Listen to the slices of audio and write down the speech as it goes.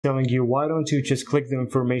telling you, why don't you just click the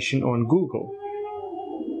information on Google?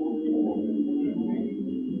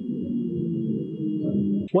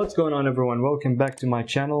 What's going on, everyone? Welcome back to my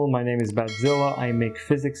channel. My name is Badzilla. I make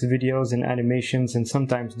physics videos and animations and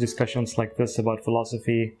sometimes discussions like this about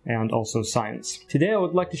philosophy and also science. Today I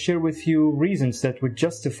would like to share with you reasons that would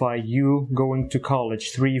justify you going to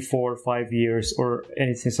college 3, 4, 5 years or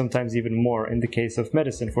anything, sometimes even more in the case of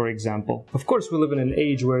medicine, for example. Of course, we live in an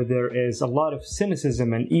age where there is a lot of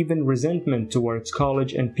cynicism and even resentment towards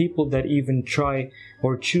college and people that even try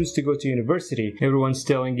or choose to go to university. Everyone's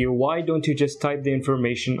telling you, why don't you just type the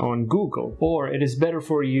information on Google? Or it is better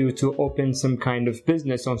for you to open some kind of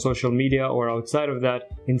business on social media or outside of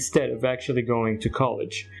that instead of actually going to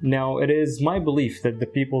college. Now, it is my belief that the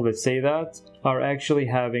people that say that are actually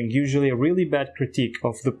having usually a really bad critique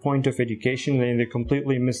of the point of education, and they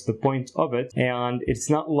completely miss the point of it. And it's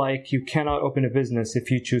not like you cannot open a business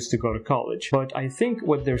if you choose to go to college. But I think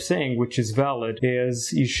what they're saying, which is valid,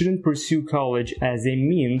 is you shouldn't pursue college as a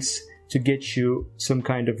means to get you some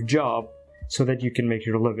kind of job so that you can make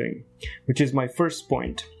your living, which is my first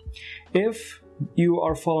point. If you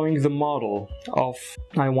are following the model of,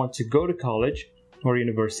 I want to go to college or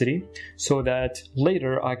university so that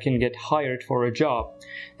later I can get hired for a job,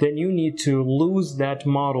 then you need to lose that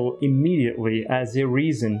model immediately as a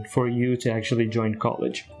reason for you to actually join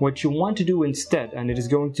college. What you want to do instead, and it is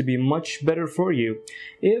going to be much better for you,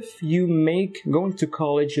 if you make going to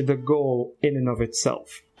college the goal in and of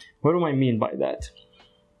itself. What do I mean by that?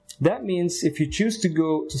 That means if you choose to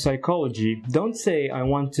go to psychology, don't say, I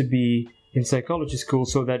want to be in psychology school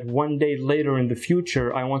so that one day later in the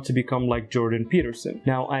future I want to become like Jordan Peterson.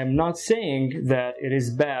 Now, I am not saying that it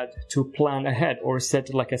is bad to plan ahead or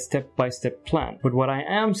set like a step-by-step plan. But what I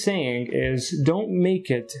am saying is don't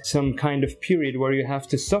make it some kind of period where you have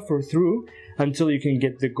to suffer through until you can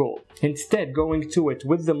get the goal. Instead, going to it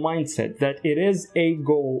with the mindset that it is a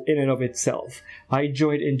goal in and of itself. I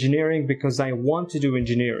joined engineering because I want to do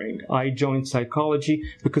engineering. I joined psychology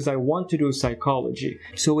because I want to do psychology.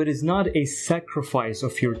 So it is not a sacrifice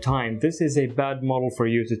of your time. This is a bad model for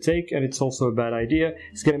you to take, and it's also a bad idea.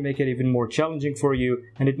 It's going to make it even more challenging for you,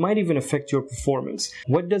 and it might even affect your performance.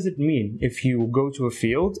 What does it mean if you go to a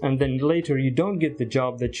field and then later you don't get the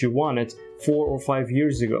job that you wanted 4 or 5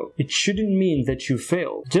 years ago? It shouldn't mean that you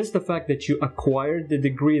failed. Just the fact that you acquired the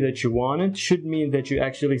degree that you wanted should mean that you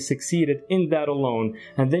actually succeeded in that alone,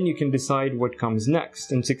 and then you can decide what comes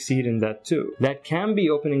next and succeed in that too. That can be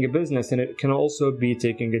opening a business, and it can also be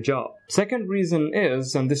taking a job. Second reason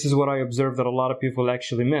is, and this is what I observe that a lot of people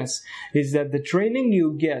actually miss, is that the training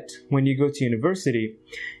you get when you go to university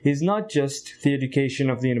is not just the education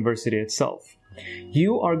of the university itself.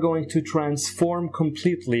 You are going to transform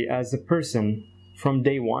completely as a person from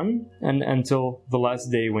day one and until the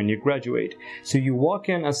last day when you graduate. So you walk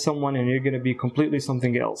in as someone and you're going to be completely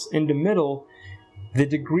something else. In the middle, the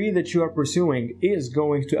degree that you are pursuing is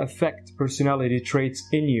going to affect personality traits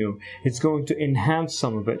in you. It's going to enhance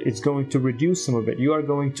some of it. It's going to reduce some of it. You are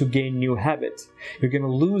going to gain new habits. You're going to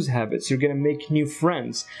lose habits. You're going to make new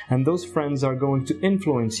friends. And those friends are going to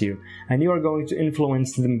influence you. And you are going to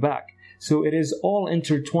influence them back. So it is all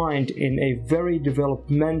intertwined in a very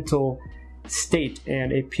developmental state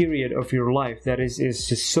and a period of your life that is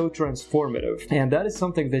just so transformative. And that is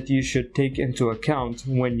something that you should take into account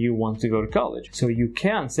when you want to go to college. So you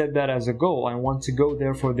can set that as a goal. I want to go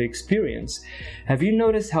there for the experience. Have you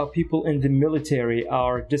noticed how people in the military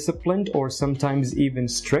are disciplined or sometimes even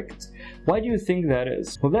strict? Why do you think that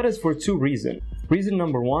is? Well, that is for two reasons. Reason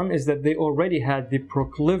number one is that they already had the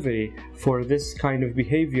proclivity for this kind of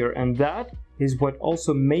behavior, and that is what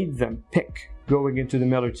also made them pick going into the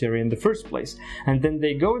military in the first place. And then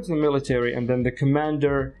they go into the military, and then the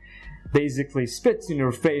commander basically spits in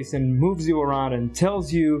your face and moves you around and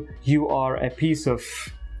tells you you are a piece of...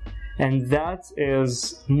 And that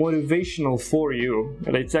is motivational for you.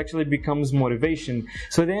 It actually becomes motivation.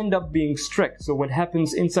 So they end up being strict. So what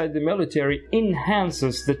happens inside the military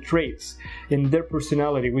enhances the traits in their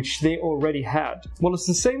personality, which they already had. Well, it's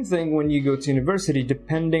the same thing when you go to university,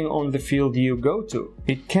 depending on the field you go to.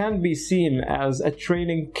 It can be seen as a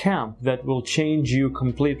training camp that will change you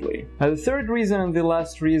completely. Now, the third reason and the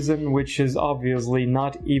last reason, which is obviously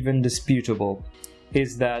not even disputable,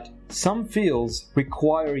 is that some fields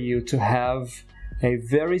require you to have a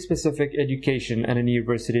very specific education and a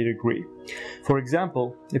university degree. For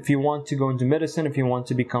example, if you want to go into medicine, if you want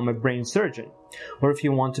to become a brain surgeon, or if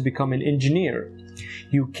you want to become an engineer,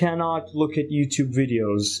 you cannot look at YouTube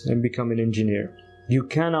videos and become an engineer. You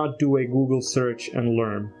cannot do a Google search and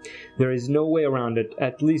learn. There is no way around it,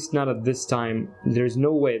 at least not at this time. There's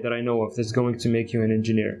no way that I know of that's going to make you an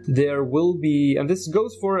engineer. There will be, and this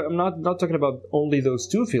goes for, I'm not talking about only those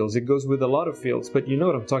two fields, it goes with a lot of fields, but you know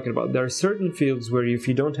what I'm talking about. There are certain fields where if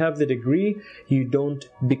you don't have the degree, you don't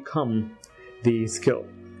become the skill.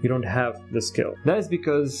 You don't have the skill. That is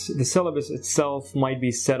because the syllabus itself might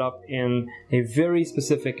be set up in a very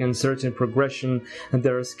specific and certain progression, and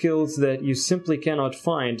there are skills that you simply cannot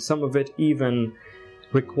find. Some of it even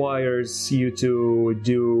requires you to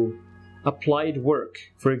do applied work.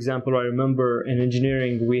 For example, I remember in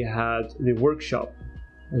engineering we had the workshop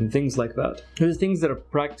and things like that. There's things that are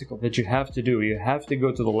practical that you have to do. You have to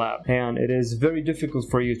go to the lab, and it is very difficult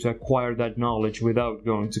for you to acquire that knowledge without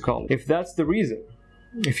going to college. If that's the reason,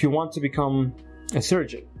 if you want to become a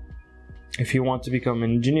surgeon, if you want to become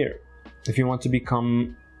an engineer, if you want to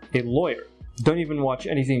become a lawyer, don't even watch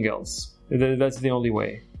anything else. That's the only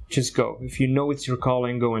way. Just go. If you know it's your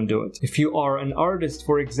calling, go and do it. If you are an artist,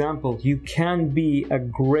 for example, you can be a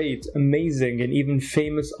great, amazing, and even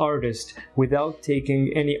famous artist without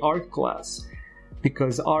taking any art class,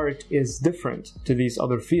 because art is different to these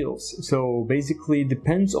other fields. So basically, it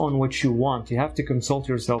depends on what you want. You have to consult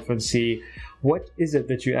yourself and see what is it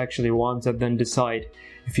that you actually want, and then decide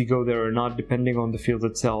if you go there or not, depending on the field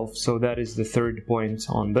itself. So that is the third point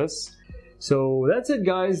on this. So that's it,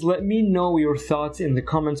 guys. Let me know your thoughts in the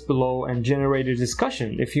comments below and generate a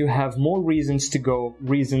discussion. If you have more reasons to go,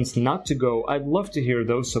 reasons not to go, I'd love to hear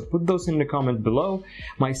those, so put those in the comment below.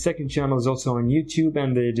 My second channel is also on YouTube,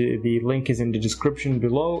 and the link is in the description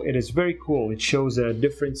below. It is very cool. It shows a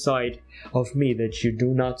different side of me that you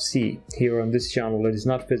do not see here on this channel. It is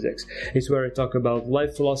not physics. It's where I talk about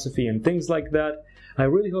life philosophy and things like that. I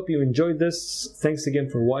really hope you enjoyed this. Thanks again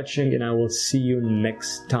for watching, and I will see you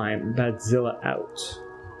next time. Badzilla out.